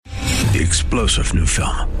the explosive new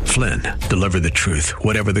film, Flynn, Deliver the Truth,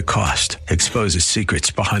 Whatever the Cost, exposes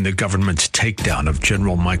secrets behind the government's takedown of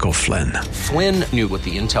General Michael Flynn. Flynn knew what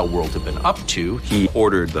the intel world had been up to. He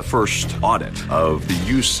ordered the first audit of the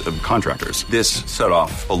use of contractors. This set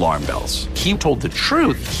off alarm bells. He told the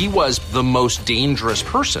truth. He was the most dangerous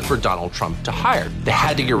person for Donald Trump to hire. They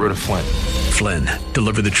had to get rid of Flynn. Flynn,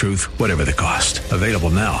 Deliver the Truth, Whatever the Cost. Available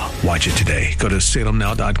now. Watch it today. Go to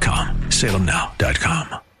salemnow.com.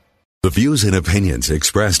 salemnow.com. The views and opinions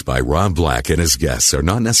expressed by Rob Black and his guests are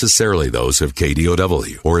not necessarily those of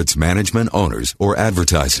KDOW or its management, owners, or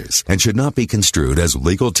advertisers and should not be construed as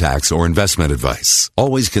legal, tax, or investment advice.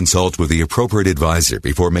 Always consult with the appropriate advisor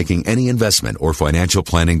before making any investment or financial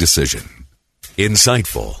planning decision.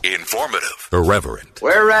 Insightful, informative, irreverent.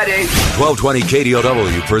 We're ready. 1220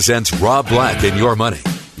 KDOW presents Rob Black and Your Money.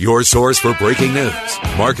 Your source for breaking news,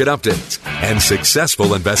 market updates, and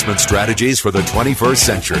successful investment strategies for the 21st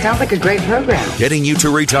century. Sounds like a great program. Getting you to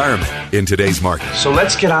retirement in today's market. So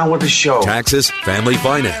let's get on with the show. Taxes, family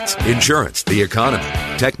finance, insurance, the economy,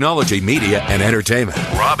 technology, media, and entertainment.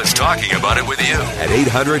 Rob is talking about it with you at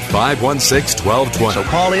 800-516-1220. So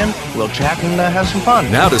call in, we'll chat and have some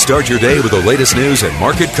fun. Now to start your day with the latest news and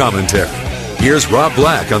market commentary. Here's Rob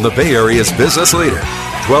Black on the Bay Area's business leader,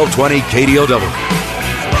 1220 KDOW.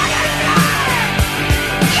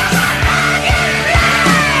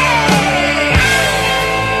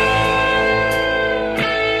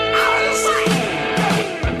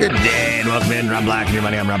 Good day and welcome in. Rob Black and Your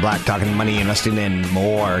Money. I'm Rob Black, talking money, investing, and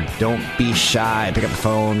more. Don't be shy. Pick up the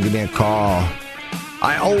phone. Give me a call.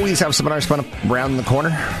 I always have seminars coming up around the corner.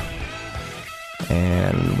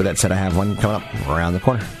 And with that said, I have one coming up around the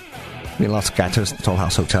corner. In Los Gatos, the Toll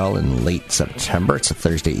House Hotel in late September. It's a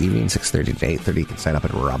Thursday evening, 6:30 to 8:30. You can sign up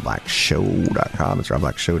at robblackshow.com. It's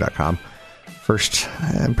robblackshow.com. First,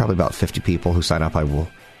 probably about 50 people who sign up, I will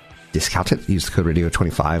discount it. Use the code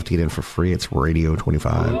radio25 to get in for free. It's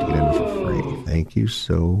radio25 to get in for free. Thank you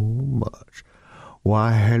so much.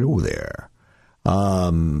 Why, hello there.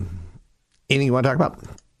 Anything you want to talk about?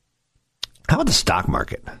 How about the stock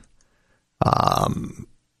market? How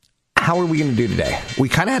are we going to do today? We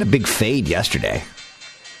kind of had a big fade yesterday.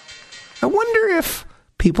 I wonder if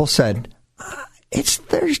people said, it's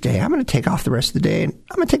Thursday. I'm going to take off the rest of the day, and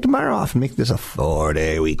I'm going to take tomorrow off and make this a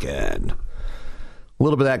 4-day weekend. A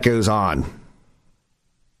little bit of that goes on.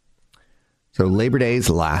 So Labor Day is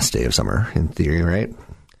the last day of summer, in theory, right?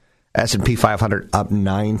 S&P 500 up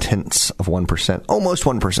 0.9%, almost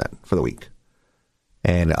 1% for the week.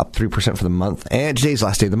 And up 3% for the month. And today's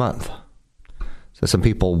last day of the month. So some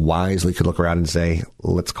people wisely could look around and say,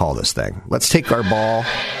 let's call this thing. Let's take our ball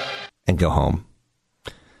and go home.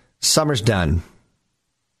 Summer's done.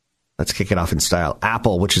 Let's kick it off in style.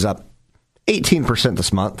 Apple, which is up 18%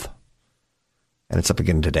 this month. And it's up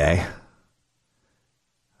again today.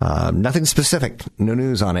 Nothing specific. No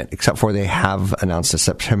news on it, except for they have announced a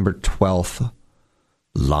September 12th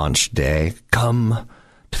launch day. Come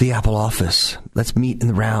to the Apple office. Let's meet in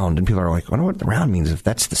the round. And people are like, I wonder what the round means. If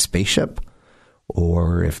that's the spaceship,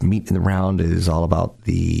 or if meet in the round is all about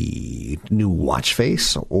the new watch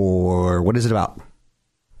face, or what is it about?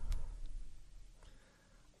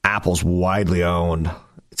 Apple's widely owned.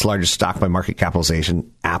 Its largest stock by market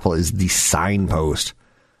capitalization. Apple is the signpost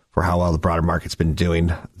for how well the broader market's been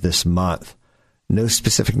doing this month. No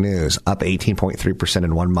specific news. Up 18.3%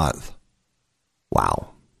 in 1 month. Wow.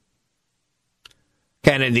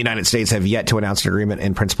 Canada and the United States have yet to announce an agreement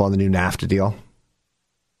in principle on the new NAFTA deal.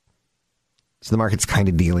 So the market's kind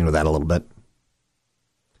of dealing with that a little bit.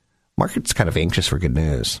 Market's kind of anxious for good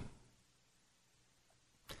news.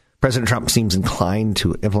 President Trump seems inclined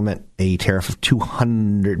to implement a tariff of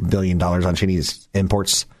 $200 billion on Chinese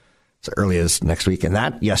imports as early as next week. And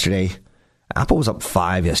that yesterday, Apple was up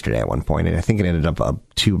 5 yesterday at one point, and I think it ended up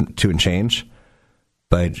 2 and change.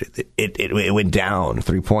 But it went down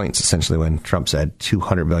 3 points, essentially, when Trump said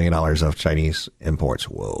 $200 billion of Chinese imports.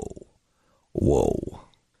 Whoa.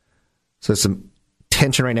 So some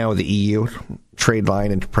tension right now with the EU trade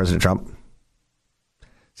line and President Trump.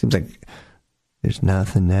 Seems like there's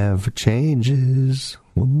nothing ever changes.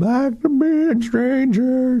 We're back to being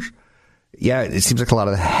strangers. Yeah, it seems like a lot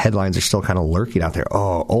of the headlines are still kind of lurking out there.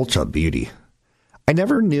 Oh, Ulta Beauty. I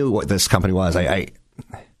never knew what this company was. I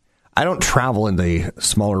don't travel in the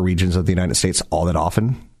smaller regions of the United States all that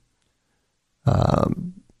often.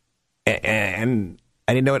 And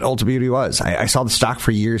I didn't know what Ulta Beauty was. I saw the stock for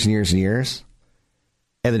years and years and years.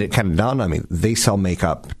 And then it kind of dawned on me. They sell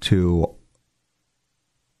makeup to...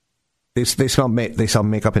 They sell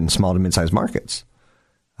makeup in small to mid-sized markets.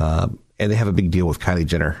 And they have a big deal with Kylie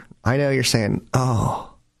Jenner. I know you're saying,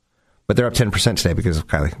 oh. But they're up 10% today because of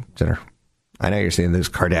Kylie Jenner. I know you're saying those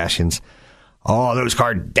Kardashians. Oh, those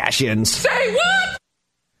Kardashians. Say what?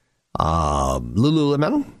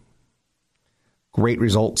 Lululemon. Great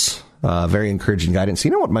results. Very encouraging guidance.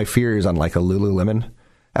 You know what my fear is on like a Lululemon?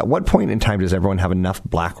 At what point in time does everyone have enough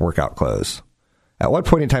black workout clothes? At what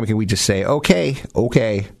point in time can we just say, okay,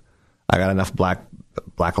 I got enough black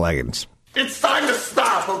leggings? It's time to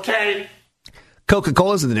stop, okay?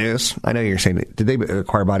 Coca-Cola's in the news. I know you're saying, did they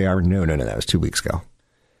acquire Body Armor? No, that was 2 weeks ago.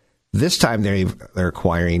 This time they're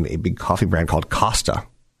acquiring a big coffee brand called Costa.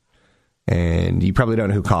 And you probably don't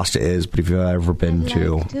know who Costa is, but if you've ever been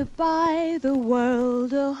to buy the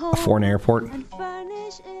world a foreign airport and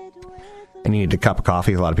you need a cup of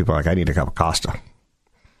coffee, a lot of people are like, I need a cup of Costa.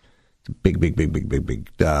 It's a big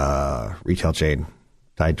retail chain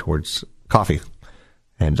tied towards coffee.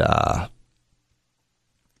 And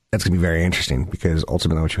that's going to be very interesting because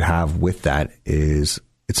ultimately what you have with that is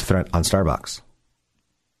it's a threat on Starbucks.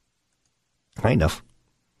 Kind of.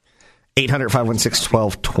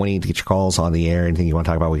 800-516-1220 to get your calls on the air. Anything you want to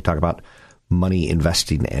talk about, we can talk about money,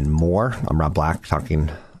 investing, and more. I'm Rob Black,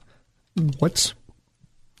 talking what's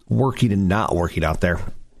working and not working out there.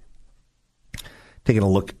 Taking a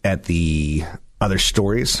look at the other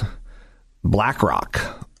stories.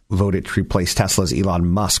 BlackRock voted to replace Tesla's Elon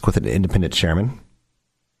Musk with an independent chairman.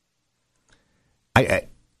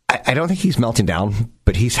 I don't think he's melting down,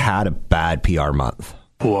 but he's had a bad PR month.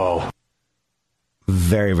 Whoa.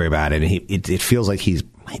 Very, very bad. And it feels like he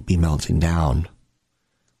might be melting down.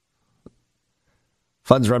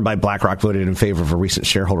 Funds run by BlackRock voted in favor of a recent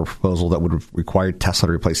shareholder proposal that would require Tesla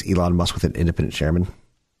to replace Elon Musk with an independent chairman.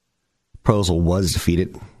 The proposal was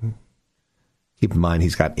defeated. Keep in mind,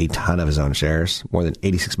 he's got a ton of his own shares. More than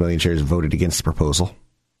 86 million shares voted against the proposal.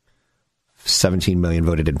 17 million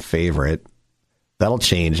voted in favor of it. That'll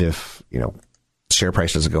change if, share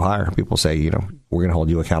price doesn't go higher. People say, we're going to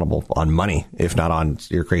hold you accountable on money, if not on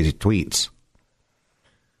your crazy tweets.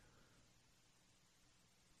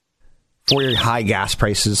 For your high gas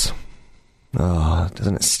prices,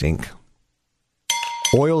 doesn't it stink?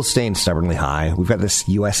 Oil staying stubbornly high. We've got this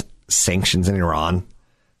U.S. sanctions in Iran.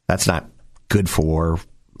 That's not good for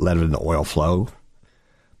letting the oil flow.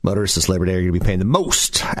 Motorists this Labor Day are going to be paying the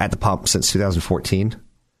most at the pump since 2014.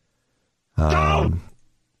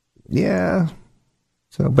 Yeah.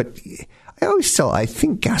 So, but I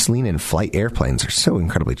think gasoline and flight airplanes are so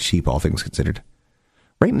incredibly cheap, all things considered.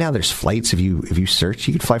 Right now, there's flights. If you search,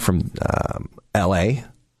 you could fly from L.A.,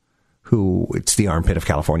 it's the armpit of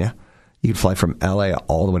California. You could fly from L.A.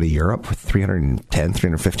 all the way to Europe for $310,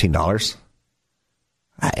 $315.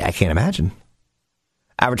 I can't imagine.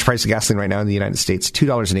 Average price of gasoline right now in the United States,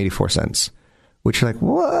 $2.84, which you're like,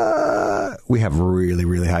 what? We have really,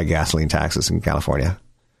 really high gasoline taxes in California.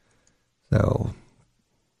 So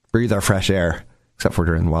breathe our fresh air, except for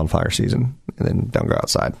during wildfire season, and then don't go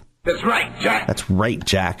outside. That's right, Jack. That's right,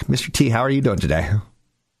 Jack. Mr. T, how are you doing today?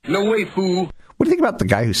 No way, fool. What do you think about the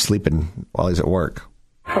guy who's sleeping while he's at work?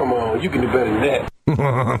 Come on, you can do better than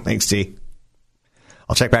that. Thanks, T.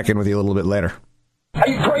 I'll check back in with you a little bit later. Are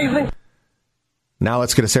you crazy? Now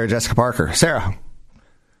let's go to Sarah Jessica Parker. Sarah,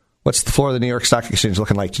 what's the floor of the New York Stock Exchange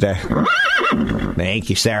looking like today? Thank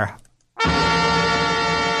you, Sarah.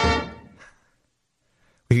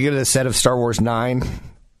 We can go to the set of Star Wars 9.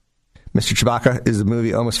 Mr. Chewbacca, is the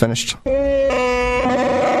movie almost finished?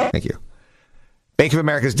 Thank you. Bank of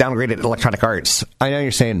America has downgraded Electronic Arts. I know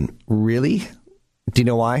you're saying, really? Do you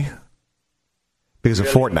know why? Because of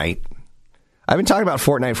Fortnite. I've been talking about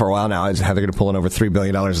Fortnite for a while now. How they're going to pull in over $3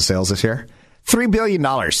 billion of sales this year. $3 billion.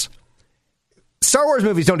 Star Wars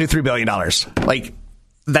movies don't do $3 billion. Like,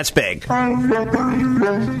 that's big. Sorry,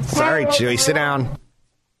 Chewie, sit down.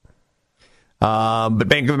 But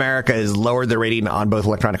Bank of America has lowered their rating on both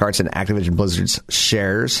Electronic Arts and Activision Blizzard's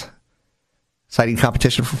shares, citing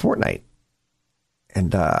competition for Fortnite.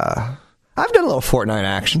 And I've done a little Fortnite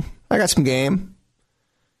action. I got some game.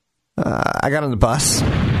 I got on the bus.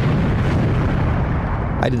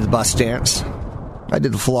 I did the bus dance. I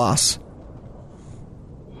did the floss.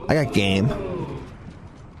 I got game.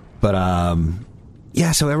 But,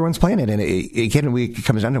 yeah, so everyone's playing it. And it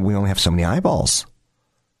comes down to we only have so many eyeballs.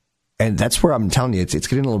 And that's where I'm telling you, it's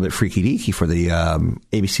getting a little bit freaky deaky for the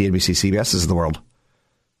ABC, NBC, CBS's of the world.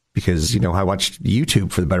 Because, I watched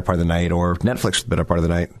YouTube for the better part of the night or Netflix for the better part of the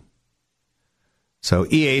night. So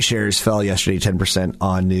EA shares fell yesterday 10%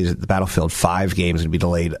 on news that the Battlefield 5 game is going to be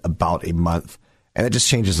delayed about a month. And that just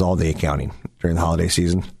changes all the accounting during the holiday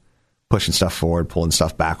season. Pushing stuff forward, pulling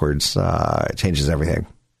stuff backwards. It changes everything.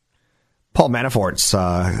 Paul Manafort's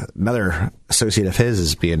another associate of his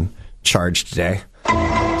is being charged today.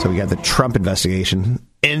 So we got the Trump investigation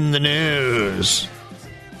in the news.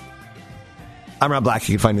 I'm Rob Black.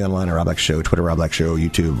 You can find me online at Rob Black Show, Twitter Rob Black Show,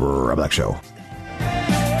 YouTube Rob Black Show.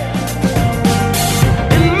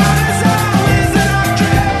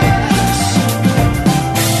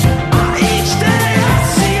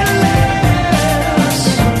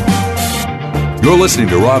 You're listening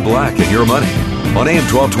to Rob Black and Your Money on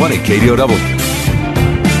AM 1220 KDOW.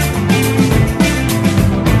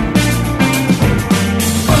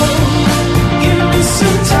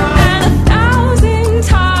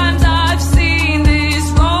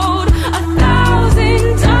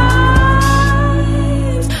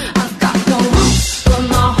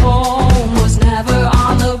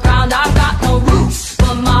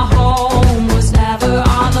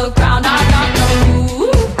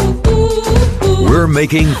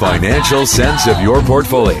 Making financial sense of your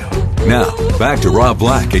portfolio. Now, back to Rob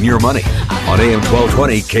Black and Your Money on AM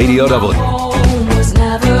 1220 KDOW.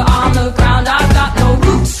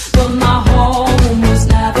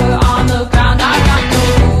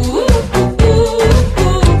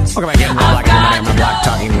 Welcome back in, Rob Black and Your Money. I'm Rob Black,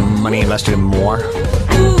 talking money, investing, and more.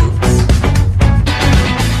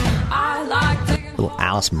 Little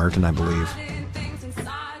Alice Merton, I believe.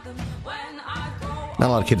 Not a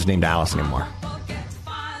lot of kids named Alice anymore.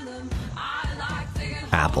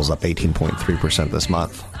 Apple's up 18.3% this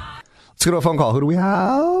month. Let's go to a phone call. Who do we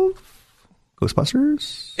have?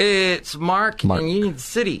 Ghostbusters? It's Mark in Union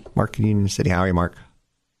City. Mark in Union City. How are you, Mark?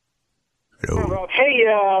 Hello. Hey,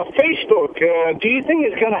 Facebook, do you think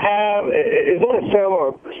it's going to have, is it a sell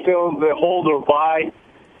or still the hold or buy?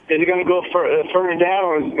 Is it going to go further down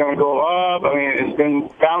or is it going to go up? I mean, it's been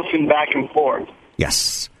bouncing back and forth.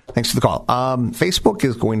 Yes. Thanks for the call. Facebook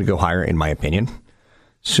is going to go higher, in my opinion.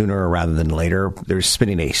 Sooner rather than later. They're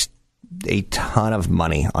spending a ton of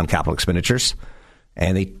money on capital expenditures,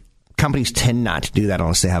 and companies tend not to do that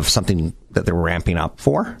unless they have something that they're ramping up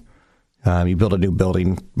for. You build a new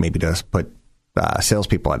building, maybe to put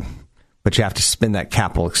salespeople in, but you have to spend that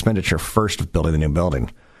capital expenditure first of building the new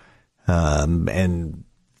building. And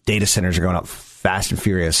data centers are going up fast and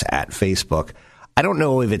furious at Facebook. I don't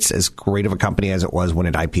know if it's as great of a company as it was when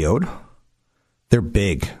it IPO'd. They're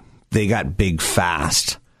big. They got big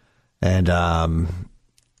fast. And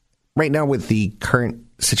right now with the current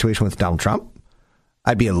situation with Donald Trump,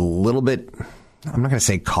 I'd be a little bit, I'm not going to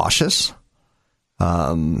say cautious.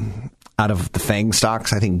 Out of the FANG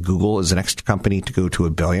stocks, I think Google is the next company to go to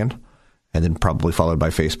 $1 billion, and then probably followed by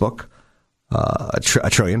Facebook. A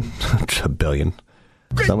trillion, $1 billion.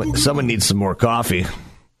 Someone needs some more coffee.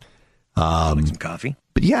 Some coffee?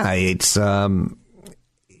 But yeah, it's...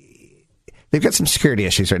 They've got some security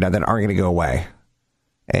issues right now that aren't going to go away.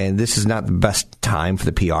 And this is not the best time for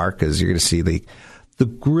the PR because you're going to see the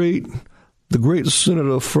great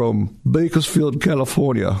senator from Bakersfield,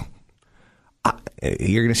 California.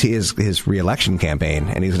 You're going to see his re-election campaign,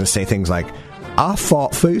 and he's going to say things like, I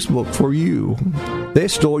fought Facebook for you. They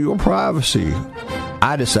stole your privacy.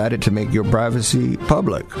 I decided to make your privacy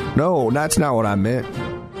public. No, that's not what I meant.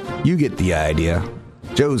 You get the idea.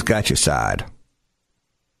 Joe's got your side.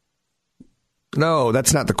 No,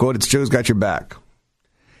 that's not the quote. It's Joe's got your back.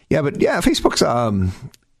 Yeah, but yeah, Facebook's,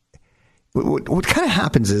 what kind of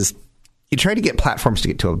happens is you try to get platforms to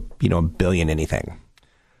get to a billion anything.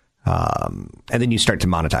 And then you start to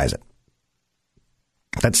monetize it.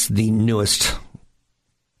 That's the newest,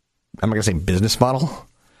 I'm not going to say business model,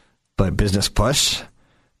 but business push.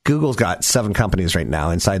 Google's got 7 companies right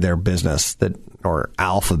now inside their business or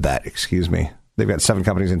Alphabet, excuse me. They've got 7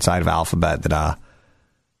 companies inside of Alphabet that,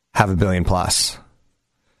 have $1 billion plus.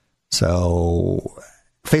 So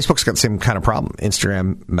Facebook's got the same kind of problem.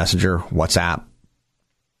 Instagram, Messenger, WhatsApp,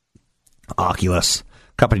 Oculus.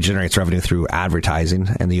 Company generates revenue through advertising,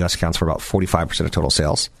 and the U.S. accounts for about 45% of total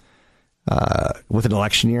sales. With an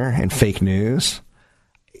election year and fake news,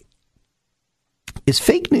 is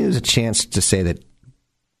fake news a chance to say that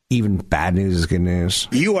even bad news is good news?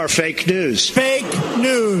 You are fake news. Fake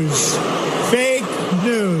news. Fake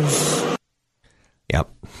news. Yep.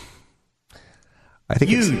 I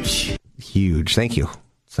think huge. It's huge. Thank you.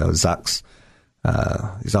 So Zucks,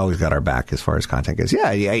 he's always got our back as far as content goes.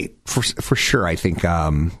 Yeah, for sure. I think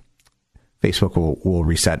Facebook will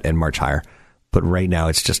reset and march higher. But right now,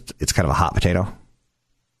 it's kind of a hot potato.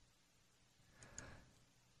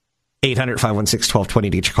 800-516-1220 to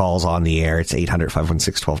get your calls on the air. It's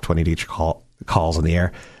 800-516-1220 to get your calls on the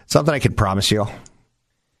air. Something I can promise you.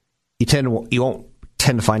 You won't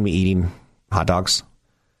tend to find me eating hot dogs.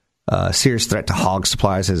 A serious threat to hog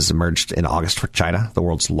supplies has emerged in August for China, the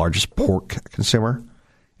world's largest pork consumer,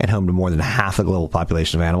 and home to more than half the global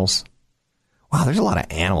population of animals. Wow, there's a lot of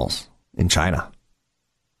animals in China.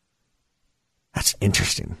 That's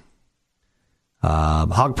interesting.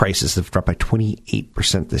 Hog prices have dropped by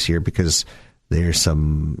 28% this year because there's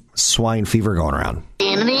some swine fever going around.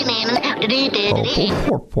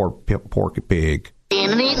 Oh, poor Porky Pig. I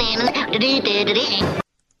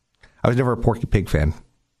was never a Porky Pig fan.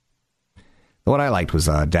 The one I liked was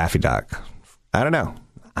Daffy Duck. I don't know.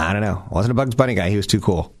 I wasn't a Bugs Bunny guy. He was too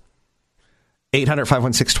cool.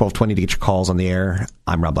 800-516-1220 to get your calls on the air.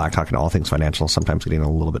 I'm Rob Black, talking all things financial, sometimes getting a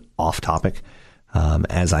little bit off topic,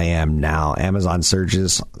 as I am now. Amazon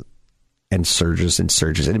surges and surges and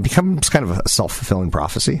surges, and it becomes kind of a self-fulfilling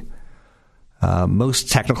prophecy. Most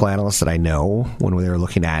technical analysts that I know, when they were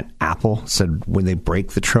looking at Apple, said when they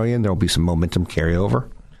break the trillion, there will be some momentum carryover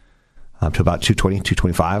to about 220,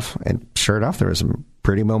 225. And sure enough, there was some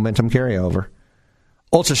pretty momentum carryover.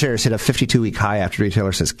 Ulta shares hit a 52-week high after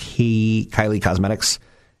retailer says Kylie Cosmetics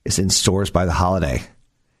is in stores by the holiday.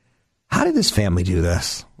 How did this family do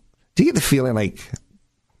this? Do you get the feeling like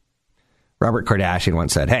Robert Kardashian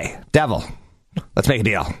once said, "Hey, devil, let's make a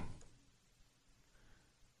deal"?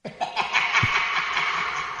 And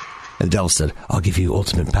the devil said, "I'll give you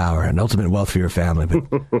ultimate power and ultimate wealth for your family, but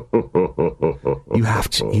you have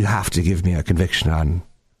to give me a conviction on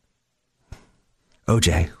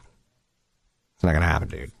OJ." It's not going to happen,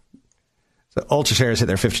 dude. So Ulta shares hit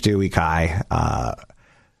their 52-week high.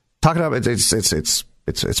 Talking about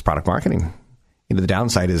it's product marketing. You know, the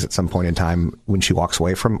downside is at some point in time when she walks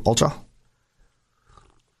away from Ulta.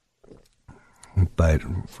 But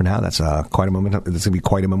for now, that's quite a momentum. It's going to be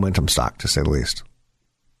quite a momentum stock, to say the least.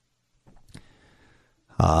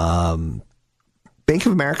 Bank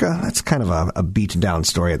of America, that's kind of a beaten down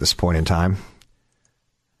story at this point in time.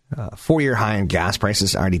 4-year high in gas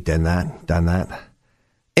prices, already done that.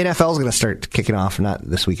 NFL is going to start kicking off, not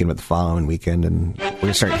this weekend, but the following weekend, and we're going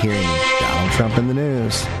to start hearing Donald Trump in the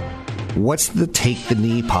news. What's the take the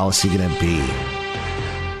knee policy going to be?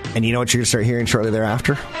 And you know what you're going to start hearing shortly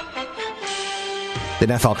thereafter? The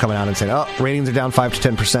NFL coming out and saying, "Oh, ratings are down 5 to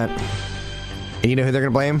 10%. And you know who they're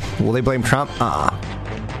going to blame? Will they blame Trump?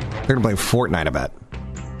 They're going to blame Fortnite, I bet.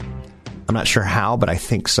 I'm not sure how, but I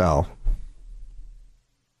think so.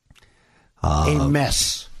 A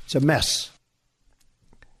mess. It's a mess.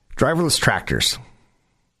 Driverless tractors.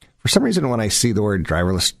 For some reason, when I see the word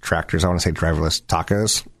driverless tractors, I want to say driverless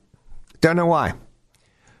tacos. Don't know why.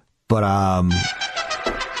 But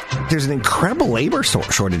there's an incredible labor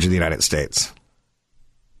shortage in the United States.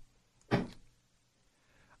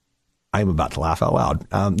 I'm about to laugh out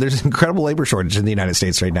loud. There's an incredible labor shortage in the United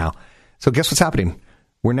States right now. So guess what's happening?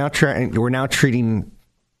 We're now treating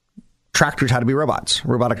tractors how to be robots,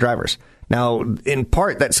 robotic drivers. Now, in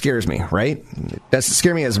part, that scares me, right? Does it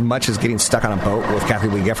scare me as much as getting stuck on a boat with Kathy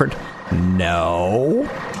Lee Gifford? No.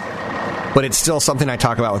 But it's still something I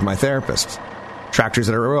talk about with my therapist. Tractors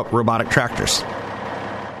that are robotic tractors.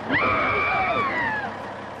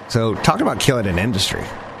 So, talking about killing an industry.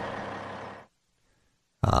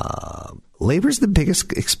 Labor's the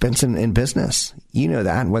biggest expense in business. You know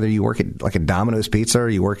that, whether you work at like a Domino's Pizza or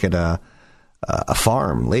you work at a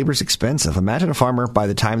farm. Labor's expensive. Imagine a farmer, by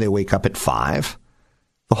the time they wake up at 5,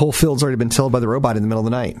 the whole field's already been tilled by the robot in the middle of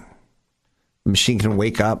the night. The machine can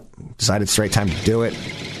wake up, decide it's the right time to do it,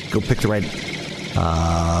 go pick the right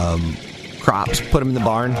crops, put them in the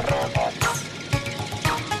barn.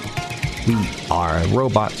 We are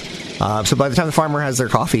robots. So by the time the farmer has their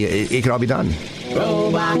coffee, it can all be done.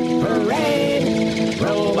 Robot parade,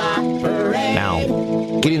 robot parade.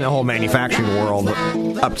 Now, getting the whole manufacturing world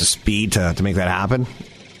up to speed to make that happen,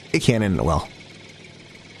 it can't end well.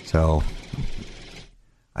 So,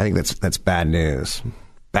 I think that's bad news.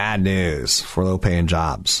 Bad news for low-paying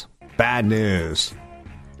jobs. Bad news.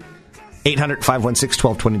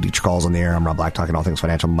 800-516-1220. Each calls on the air. I'm Rob Black, talking all things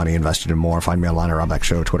financial, money, invested, and more. Find me online at Rob Black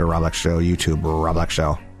Show, Twitter, Rob Black Show, YouTube, Rob Black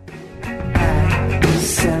Show.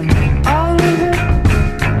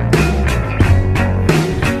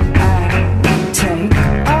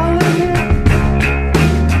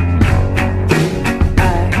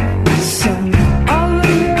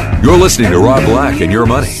 You're listening to Rob Black and Your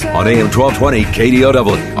Money on AM 1220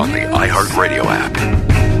 KDOW on the iHeartRadio app.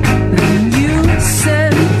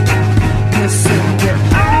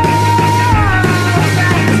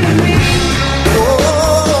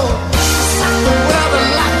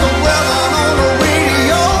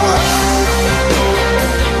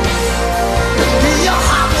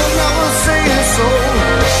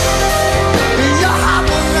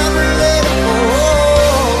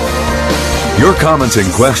 Your comments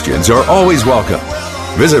and questions are always welcome.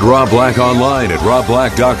 Visit Rob Black online at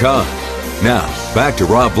robblack.com. Now, back to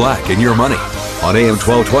Rob Black and Your Money on AM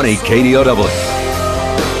 1220 KDOW.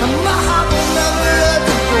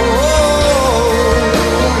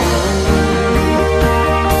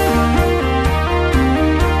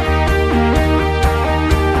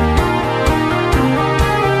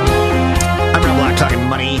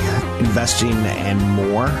 interesting and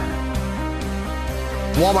more.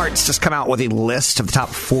 Walmart's just come out with a list of the top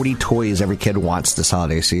 40 toys every kid wants this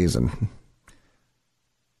holiday season.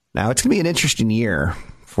 Now, it's going to be an interesting year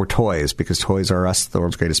for toys because Toys R Us, the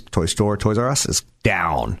world's greatest toy store, Toys R Us, is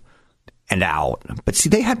down and out. But see,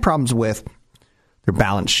 they had problems with their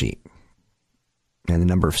balance sheet and the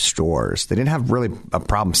number of stores. They didn't have really a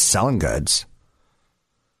problem selling goods.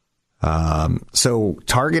 So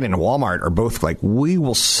Target and Walmart are both like, we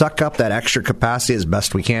will suck up that extra capacity as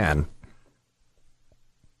best we can.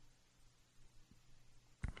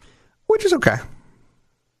 Which is okay.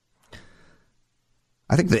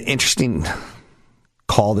 I think the interesting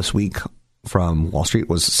call this week from Wall Street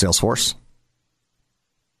was Salesforce.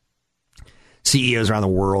 CEOs around the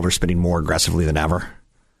world are spending more aggressively than ever.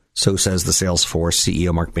 So says the Salesforce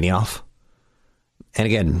CEO, Mark Benioff. And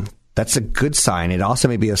again, that's a good sign. It also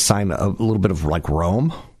may be a sign of a little bit of like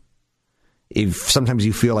Rome. If sometimes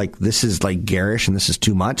you feel like this is like garish and this is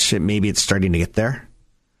too much, maybe it's starting to get there.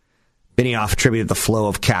 Benioff attributed the flow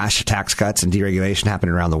of cash to tax cuts and deregulation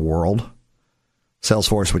happening around the world.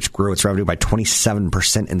 Salesforce, which grew its revenue by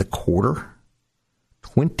 27% in the quarter.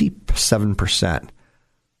 27%.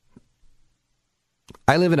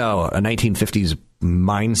 I live in a 1950s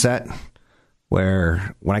mindset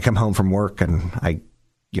where when I come home from work and I,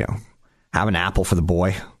 have an apple for the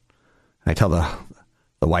boy, I tell the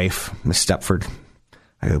wife, Miss Stepford,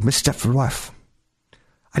 I go, Miss Stepford, wife,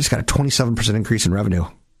 I just got a 27% increase in revenue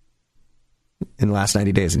in the last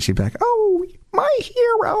 90 days. And she'd be like, oh, my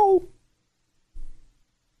hero.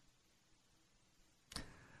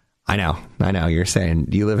 I know. You're saying,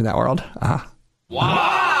 do you live in that world? Uh-huh.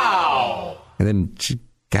 Wow. And then she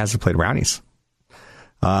has to play brownies.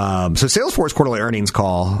 So Salesforce quarterly earnings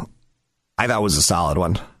call, I thought was a solid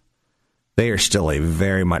one. They are still a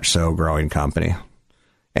very much so growing company.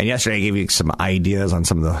 And yesterday I gave you some ideas on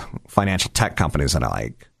some of the financial tech companies that I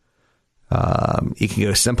like. You can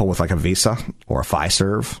go simple with like a Visa or a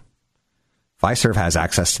Fiserv. Fiserv has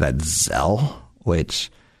access to that Zelle, which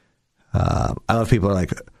I love. People are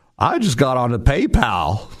like, I just got onto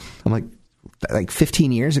PayPal. I'm like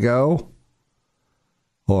 15 years ago.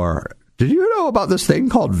 Or, did you know about this thing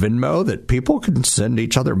called Venmo that people can send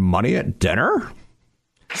each other money at dinner?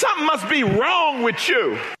 Something must be wrong with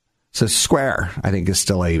you. So Square, I think, is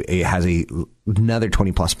still has another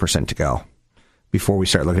 20+% to go before we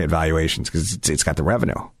start looking at valuations because it's got the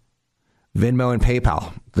revenue. Venmo and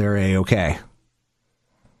PayPal, they're A-okay.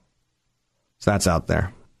 So that's out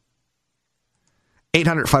there.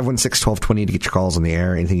 800-516-1220 to get your calls on the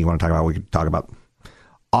air. Anything you want to talk about, we could talk about.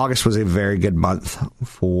 August was a very good month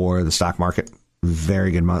for the stock market.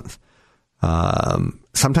 Very good month.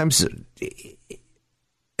 Sometimes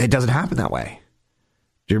it doesn't happen that way.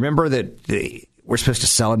 Do you remember that we're supposed to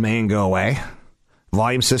sell in May and go away?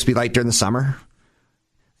 Volume's supposed to be light during the summer.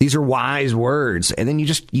 These are wise words. And then you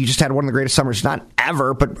just had one of the greatest summers, not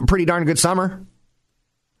ever, but a pretty darn good summer.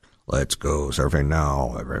 Let's go surfing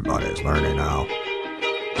now. Everybody's learning now.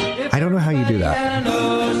 I don't know how you do that.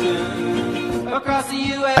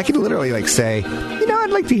 I could literally say, I'd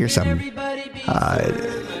like to hear some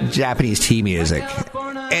Japanese tea music.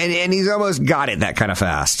 And he's almost got it that kind of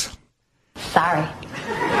fast. Sorry.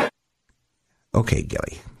 Okay,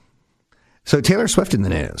 Gilly. So Taylor Swift in the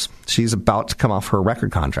news. She's about to come off her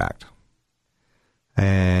record contract.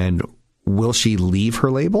 And will she leave her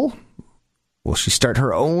label? Will she start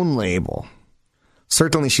her own label?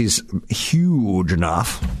 Certainly she's huge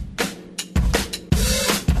enough.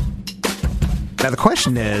 Now the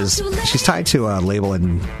question is, she's tied to a label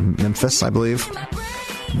in Memphis, I believe.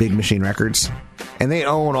 Big Machine Records. And they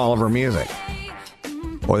own all of her music.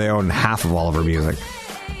 Or they own half of all of her music.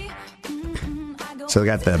 So they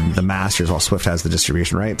got the masters while Swift has the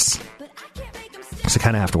distribution rights. So they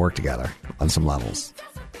kind of have to work together on some levels.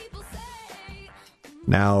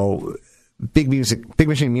 Now, Big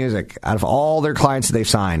Machine Music, out of all their clients that they've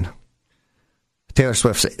signed, Taylor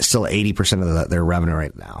Swift's still 80% of their revenue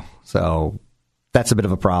right now. So that's a bit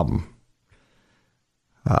of a problem.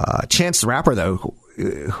 Chance the Rapper, though,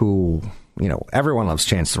 who, everyone loves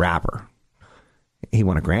Chance the Rapper. He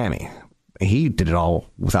won a Grammy. He did it all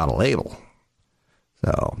without a label.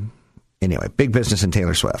 So, anyway, big business in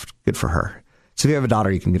Taylor Swift. Good for her. So if you have a daughter,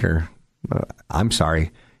 you can get her. I'm sorry.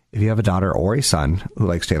 If you have a daughter or a son who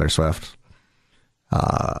likes Taylor Swift,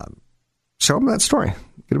 show them that story.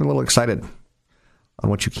 Get them a little excited on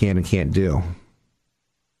what you can and can't do.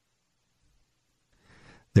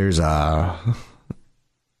 There's I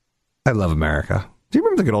love America. Do you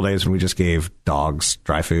remember the good old days when we just gave dogs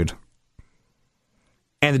dry food?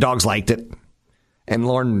 And the dogs liked it. And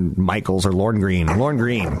Lorne Green,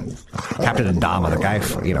 Captain Adama, the guy,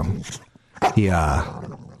 He's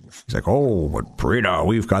like, oh, but Brita,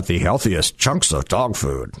 we've got the healthiest chunks of dog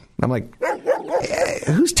food. I'm like,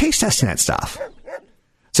 who's taste testing that stuff?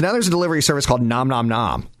 So now there's a delivery service called Nom Nom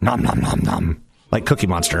Nom. Nom Nom Nom Nom. Like Cookie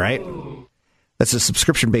Monster, right? That's a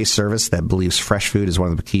subscription-based service that believes fresh food is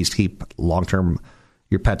one of the keys to keep long-term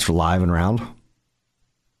your pets alive and around.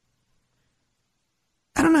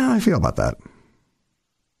 I don't know how I feel about that.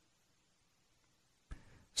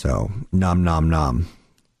 So, Nom Nom Nom.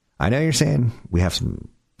 I know you're saying we have some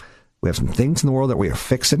things in the world that we are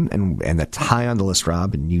fixing, and that's high on the list,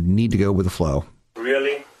 Rob, and you need to go with the flow.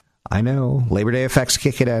 Really? I know. Labor Day effects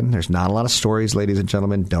kicking in. There's not a lot of stories, ladies and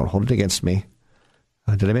gentlemen. Don't hold it against me.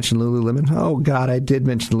 Did I mention Lululemon? Oh, God, I did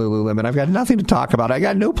mention Lululemon. I've got nothing to talk about. I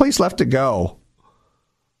got no place left to go.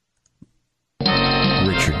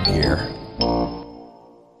 Richard Gere.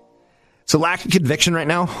 So lack of conviction right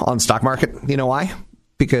now on the stock market. You know why?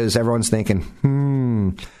 Because everyone's thinking,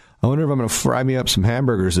 I wonder if I'm going to fry me up some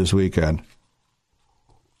hamburgers this weekend.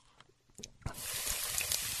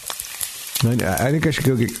 I think I should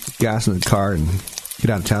go get gas in the car and get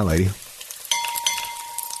out of town, lady.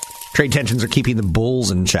 Trade tensions are keeping the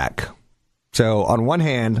bulls in check. So on one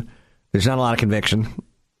hand, there's not a lot of conviction.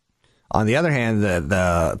 On the other hand,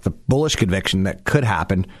 the bullish conviction that could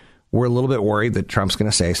happen, we're a little bit worried that Trump's going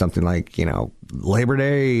to say something like, Labor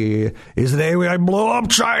Day is the day we blow up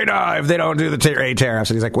China if they don't do the trade tariffs.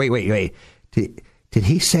 And he's like, wait. Did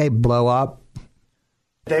he say blow up?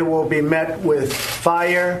 They will be met with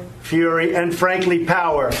fire, fury, and frankly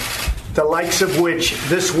power, the likes of which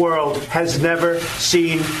this world has never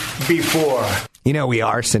seen before. We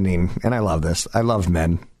are sending, and I love this, I love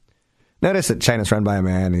men. Notice that China's run by a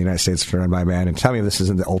man and the United States is run by a man, and tell me if this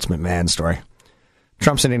isn't the ultimate man story.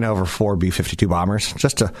 Trump's sending over 4 B-52 bombers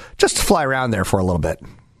just to fly around there for a little bit.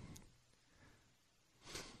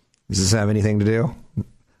 Does this have anything to do?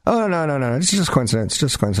 Oh, no. It's just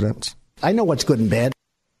coincidence. I know what's good and bad.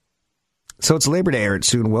 So it's Labor Day, or it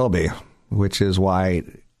soon will be, which is why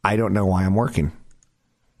I don't know why I'm working.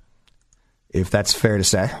 If that's fair to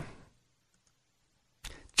say.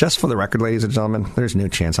 Just for the record, ladies and gentlemen, there's no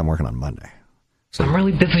chance I'm working on Monday. So, I'm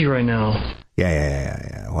really busy right now.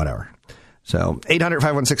 Yeah, whatever. So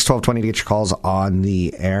 800-516-1220 to get your calls on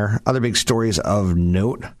the air. Other big stories of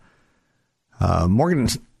note. Morgan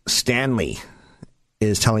Stanley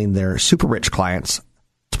is telling their super rich clients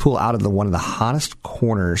to pull out of one of the hottest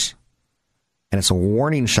corners, and it's a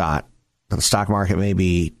warning shot that the stock market may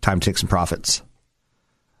be time to take some profits.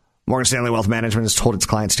 Morgan Stanley Wealth Management has told its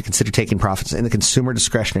clients to consider taking profits in the consumer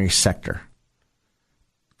discretionary sector.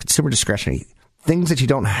 Consumer discretionary. Things that you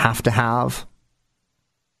don't have to have.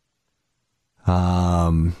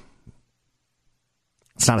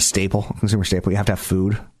 It's not a staple, consumer staple. You have to have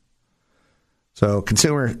food. So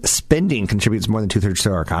consumer spending contributes more than 2/3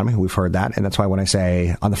 to our economy. We've heard that. And that's why when I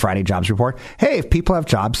say on the Friday jobs report, hey, if people have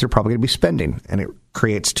jobs, they're probably going to be spending. And it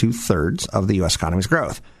creates 2/3 of the U.S. economy's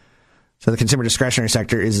growth. So the consumer discretionary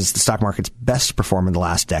sector is the stock market's best performer in the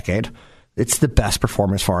last decade. It's the best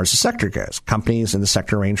performer as far as the sector goes. Companies in the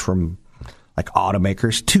sector range from like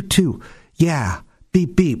automakers, toot, yeah,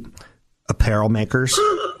 beep, beep, apparel makers,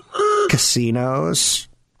 casinos,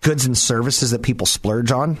 goods and services that people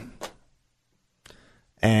splurge on.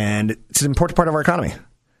 And it's an important part of our economy.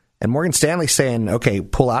 And Morgan Stanley's saying, okay,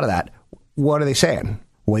 pull out of that. What are they saying?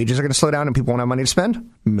 Wages are going to slow down and people won't have money to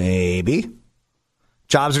spend? Maybe.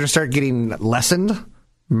 Jobs are going to start getting lessened?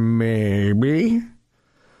 Maybe.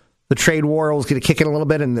 The trade war is going to kick in a little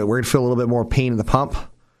bit and we're going to feel a little bit more pain in the pump,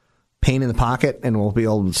 pain in the pocket, and we'll be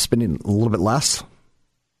able to spend a little bit less?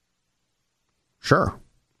 Sure.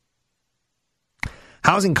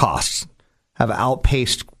 Housing costs have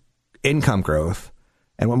outpaced income growth.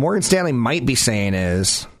 And what Morgan Stanley might be saying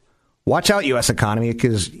is, watch out, U.S. economy,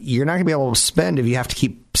 because you're not going to be able to spend if you have to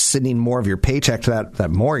keep sending more of your paycheck to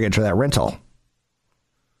that mortgage or that rental.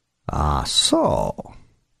 So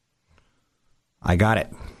I got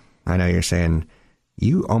it. I know you're saying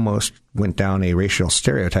you almost went down a racial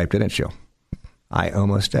stereotype, didn't you? I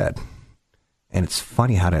almost did. And it's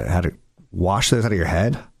funny how to wash those out of your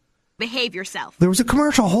head. Behave yourself. There was a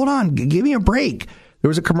commercial. Hold on. Give me a break. There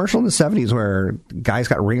was a commercial in the 70s where guys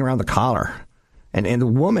got a ring around the collar. And the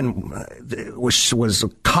woman was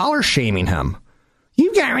collar shaming him.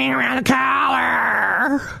 You got a ring around the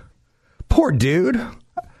collar. Poor dude.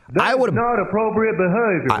 That's not appropriate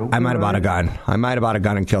behavior. I might have bought a gun. I might have bought a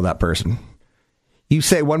gun and killed that person. You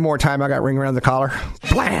say one more time I got a ring around the collar.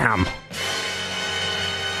 Blam.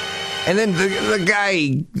 And then the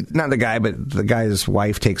guy, not the guy, but the guy's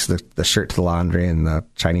wife takes the shirt to the laundry, and the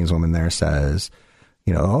Chinese woman there says,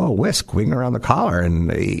 whisk, ring around the collar, and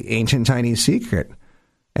the ancient Chinese secret.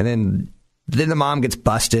 And then Then the mom gets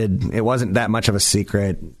busted. It wasn't that much of a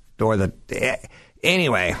secret.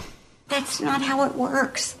 Anyway. That's not how it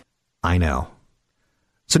works. I know.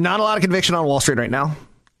 So not a lot of conviction on Wall Street right now.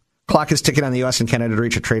 Clock is ticking on the U.S. and Canada to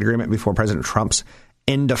reach a trade agreement before President Trump's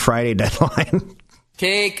end of Friday deadline.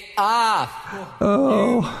 Take off.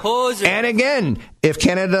 Oh. And again, if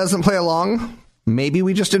Canada doesn't play along, maybe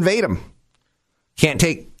we just invade them. Can't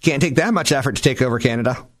take that much effort to take over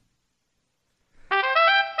Canada.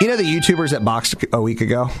 You know the YouTubers that boxed a week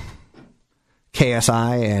ago?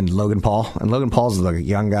 KSI and Logan Paul. And Logan Paul's the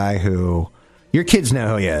young guy who... Your kids know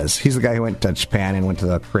who he is. He's the guy who went to Japan and went to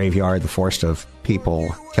the graveyard, the forest of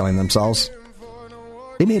people killing themselves.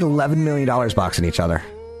 They made $11 million boxing each other.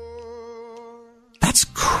 That's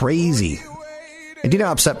crazy. And do you know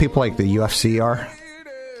how upset people like the UFC are?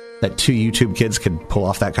 That two YouTube kids could pull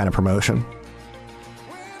off that kind of promotion?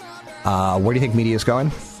 Where do you think media is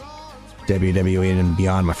going? WWE and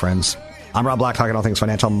beyond, my friends. I'm Rob Black, talking all things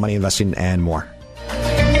financial, money, investing, and more.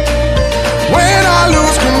 When I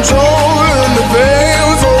lose control and the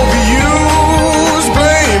veil's overused,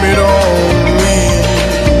 blame it on me.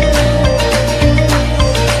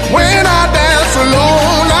 When I dance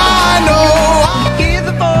alone, I know I hear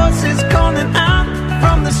the voices calling out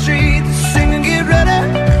from the streets, singing, get ready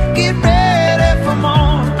for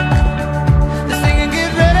more. They're singing,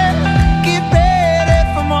 get ready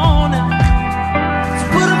for morning. So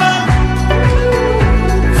put 'em up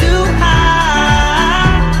too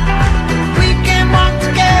high. We can walk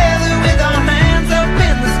together with our hands up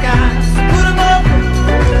in the sky. So put 'em up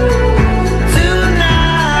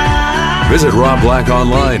tonight. Visit Rob Black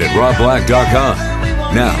online at robblack.com.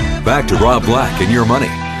 Now, back to Rob Black and Your Money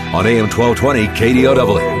on AM 1220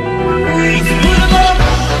 KDOW.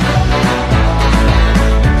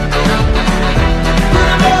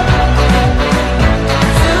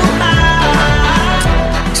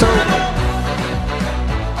 So,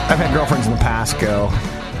 I've had girlfriends in the past go,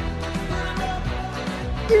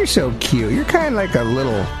 you're so cute. You're kind of like a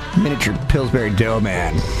little miniature Pillsbury Dough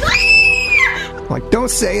man. I'm like, don't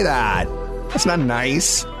say that. That's not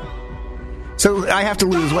nice. So I have to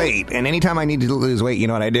lose weight. And anytime I need to lose weight, you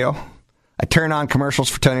know what I do? I turn on commercials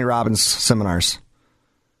for Tony Robbins seminars.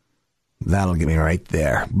 That'll get me right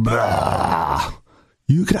there. Blah.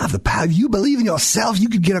 You could have the power. You believe in yourself. You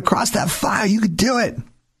could get across that fire. You could do it.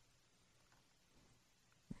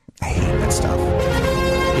 I hate that stuff.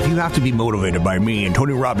 If you have to be motivated by me and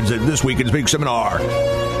Tony Robbins at this weekend's big seminar,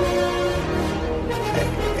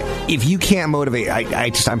 if you can't motivate,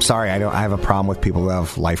 I'm sorry. I have a problem with people who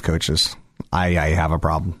have life coaches. I have a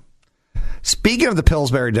problem. Speaking of the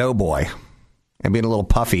Pillsbury Doughboy and being a little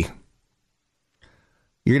puffy,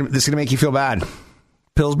 this is going to make you feel bad.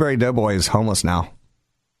 Pillsbury Doughboy is homeless now.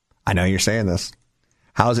 I know you're saying this.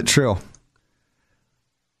 How is it true?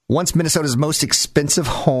 Once Minnesota's most expensive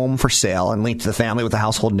home for sale and linked to the family with the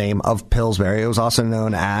household name of Pillsbury, it was also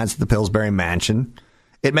known as the Pillsbury Mansion.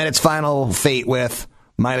 It met its final fate with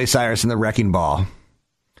Miley Cyrus and the Wrecking Ball.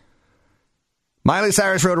 Miley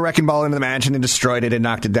Cyrus rode a wrecking ball into the mansion and destroyed it and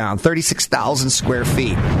knocked it down. 36,000 square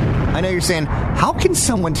feet. I know you're saying, how can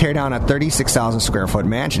someone tear down a 36,000 square foot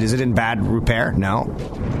mansion? Is it in bad repair? No.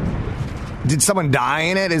 Did someone die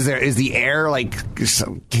in it? Is the air like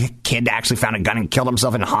some kid actually found a gun and killed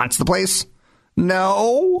himself and haunts the place?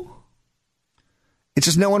 No. It's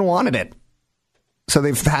just no one wanted it. So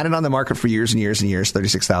they've had it on the market for years and years and years,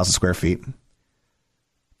 36,000 square feet.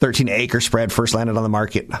 13-acre spread first landed on the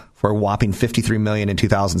market for a whopping $53 million in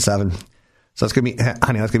 2007. So it's going to be,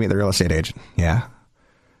 honey, let's go meet the real estate agent. Yeah.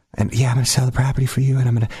 And yeah, I'm going to sell the property for you, and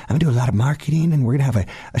I'm going to do a lot of marketing, and we're going to have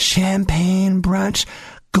a champagne brunch,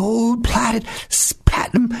 gold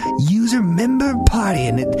platinum user member party,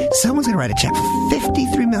 and someone's going to write a check for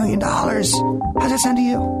 $53 million. How's that sound to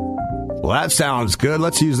you? Well, that sounds good.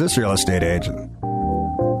 Let's use this real estate agent.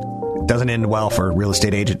 It doesn't end well for real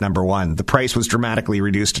estate agent number one. The price was dramatically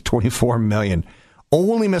reduced to $24 million.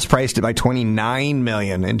 Only mispriced it by $29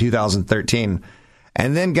 million in 2013.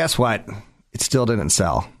 And then guess what? It still didn't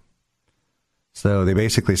sell. So they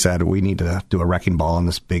basically said, we need to do a wrecking ball on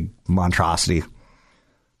this big monstrosity.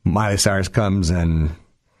 Miley Cyrus comes and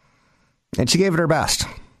she gave it her best.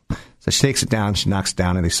 So she takes it down, she knocks it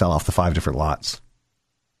down, and they sell off the 5 different lots.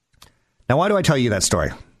 Now, why do I tell you that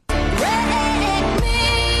story?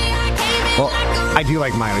 Well, I do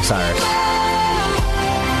like Miley Cyrus.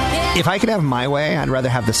 If I could have my way, I'd rather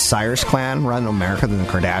have the Cyrus clan run America than the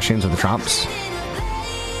Kardashians or the Trumps.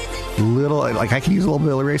 I could use a little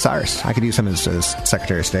bit of Ray Cyrus. I could use him as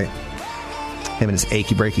Secretary of State. Him and his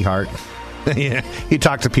achy, breaky heart. Yeah, he'd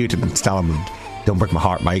talk to Putin and tell him, don't break my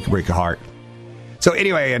heart, Mike, break your heart. So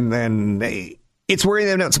anyway, and then It's worrying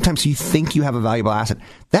them out. Sometimes you think you have a valuable asset.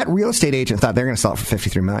 That real estate agent thought they're going to sell it for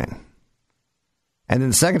 $53 million. And then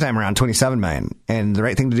the second time around, $27 million. And the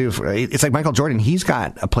right thing to do, it's like Michael Jordan. He's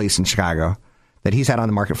got a place in Chicago that he's had on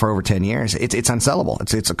the market for over 10 years. It's unsellable.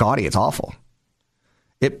 It's gaudy. It's awful.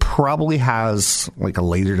 It probably has like a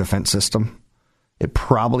laser defense system. It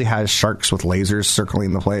probably has sharks with lasers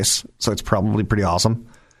circling the place. So it's probably pretty awesome.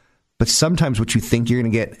 But sometimes what you think you're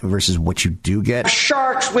going to get versus what you do get.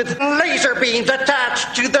 Sharks with laser beams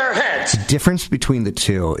attached to their heads. The difference between the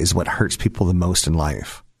two is what hurts people the most in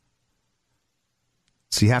life.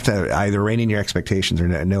 So you have to either rein in your expectations or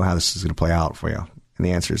know how this is going to play out for you. And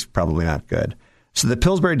the answer is probably not good. So the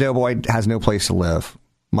Pillsbury Doughboy has no place to live.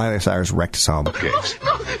 Miley Cyrus wrecked his home. Okay.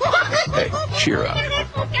 Hey, cheer up.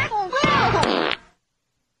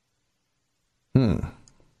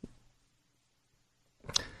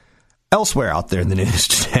 Elsewhere out there in the news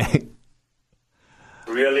today.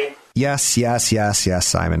 Really? Yes,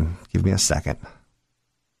 Simon. Give me a second.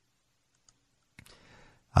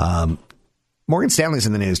 Morgan Stanley's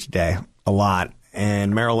in the news today a lot,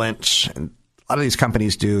 and Merrill Lynch, and a lot of these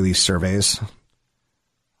companies do these surveys.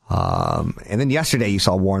 And then yesterday you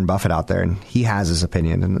saw Warren Buffett out there, and he has his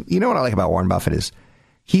opinion. And you know what I like about Warren Buffett is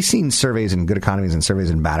he's seen surveys in good economies and surveys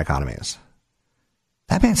in bad economies.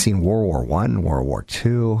 That man's seen World War I, World War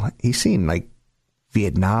II. He's seen like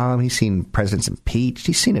Vietnam. He's seen presidents impeached.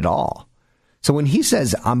 He's seen it all. So when he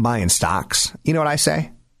says, I'm buying stocks, you know what I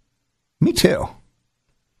say? Me too.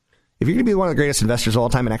 If you're going to be one of the greatest investors of all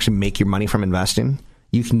time and actually make your money from investing,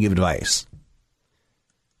 you can give advice.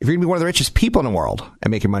 If you're going to be one of the richest people in the world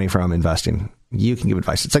and make your money from investing, you can give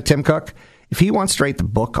advice. It's like Tim Cook. If he wants to write the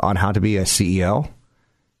book on how to be a CEO,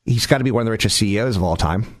 he's got to be one of the richest CEOs of all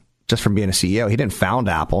time just from being a CEO. He didn't found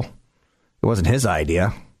Apple. It wasn't his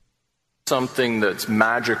idea. Something that's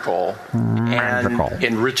magical and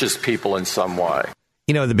enriches people in some way.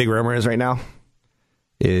 You know, the big rumor is right now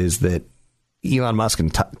is that Elon Musk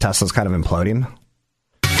and Tesla's kind of imploding.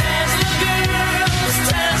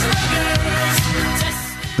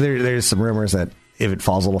 There's some rumors that if it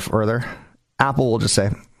falls a little further, Apple will just say,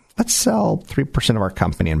 let's sell 3% of our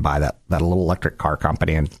company and buy that little electric car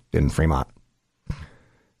company in Fremont.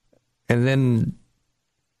 And then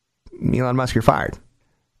Elon Musk, you're fired.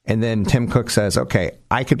 And then Tim Cook says, okay,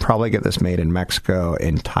 I could probably get this made in Mexico,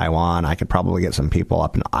 in Taiwan. I could probably get some people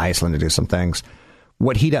up in Iceland to do some things.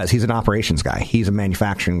 What he does, he's an operations guy. He's a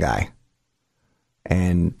manufacturing guy.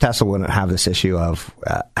 And Tesla wouldn't have this issue of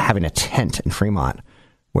having a tent in Fremont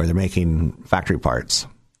where they're making factory parts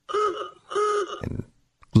and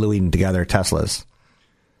gluing together Teslas.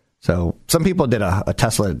 So some people did a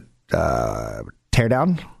Tesla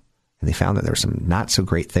teardown, and they found that there were some not so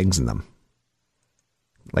great things in them,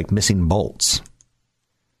 like missing bolts.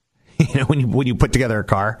 You know, when you put together a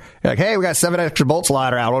car, you're like, hey, we got 7 extra bolts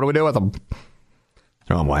lying around. What do we do with them?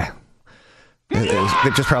 Throw them away. They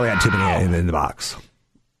just probably had too many in the box.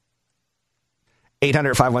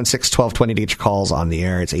 800-516-1220 to get your calls on the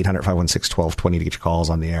air. It's 800-516-1220 to get your calls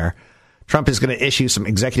on the air. Trump is going to issue some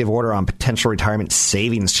executive order on potential retirement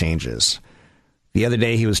savings changes. The other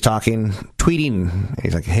day he was tweeting.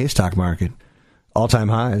 He's like, hey, stock market, all-time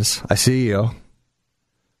highs. I see you.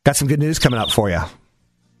 Got some good news coming up for you.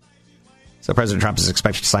 So President Trump is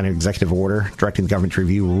expected to sign an executive order directing the government to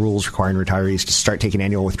review rules requiring retirees to start taking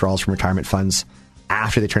annual withdrawals from retirement funds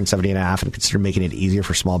after they turn 70 and a half and consider making it easier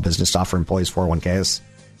for small business to offer employees 401ks.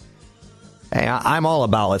 Hey, I'm all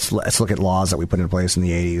about let's look at laws that we put in place in the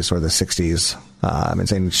 80s or the 60s and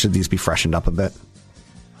saying, should these be freshened up a bit?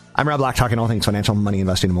 I'm Rob Black, talking all things financial, money,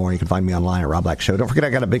 investing, and more. You can find me online at Rob Black Show. Don't forget, I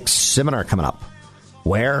got a big seminar coming up.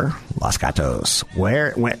 Where? Los Gatos.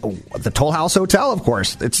 Where? The Toll House Hotel, of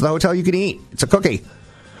course. It's the hotel you can eat. It's a cookie.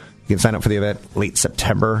 You can sign up for the event late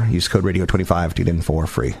September. Use code radio25 to get in for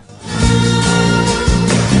free.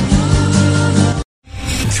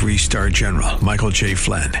 3-star General Michael J.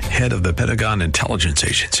 Flynn, head of the Pentagon Intelligence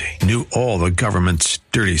Agency, knew all the government's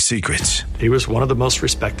dirty secrets. He was one of the most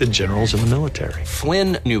respected generals in the military.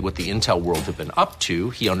 Flynn knew what the intel world had been up to.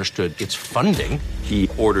 He understood its funding. He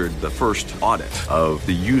ordered the first audit of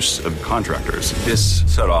the use of contractors. This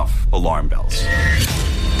set off alarm bells.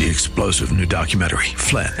 The explosive new documentary,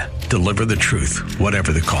 Flynn, Deliver the Truth,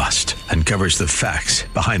 Whatever the Cost, uncovers the facts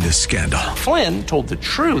behind this scandal. Flynn told the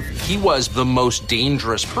truth. He was the most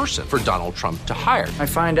dangerous person for Donald Trump to hire. I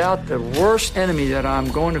find out the worst enemy that I'm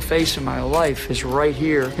going to face in my life is right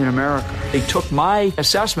here in America. They took my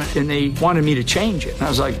assessment and they wanted me to change it. And I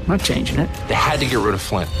was like, I'm not changing it. They had to get rid of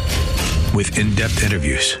Flynn. With in-depth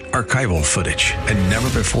interviews, archival footage, and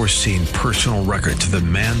never-before-seen personal records of the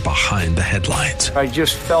man behind the headlines. I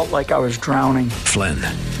just felt like I was drowning. Flynn,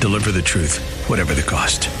 deliver the truth, whatever the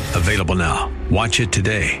cost. Available now. Watch it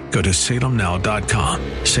today. Go to salemnow.com.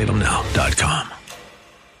 salemnow.com.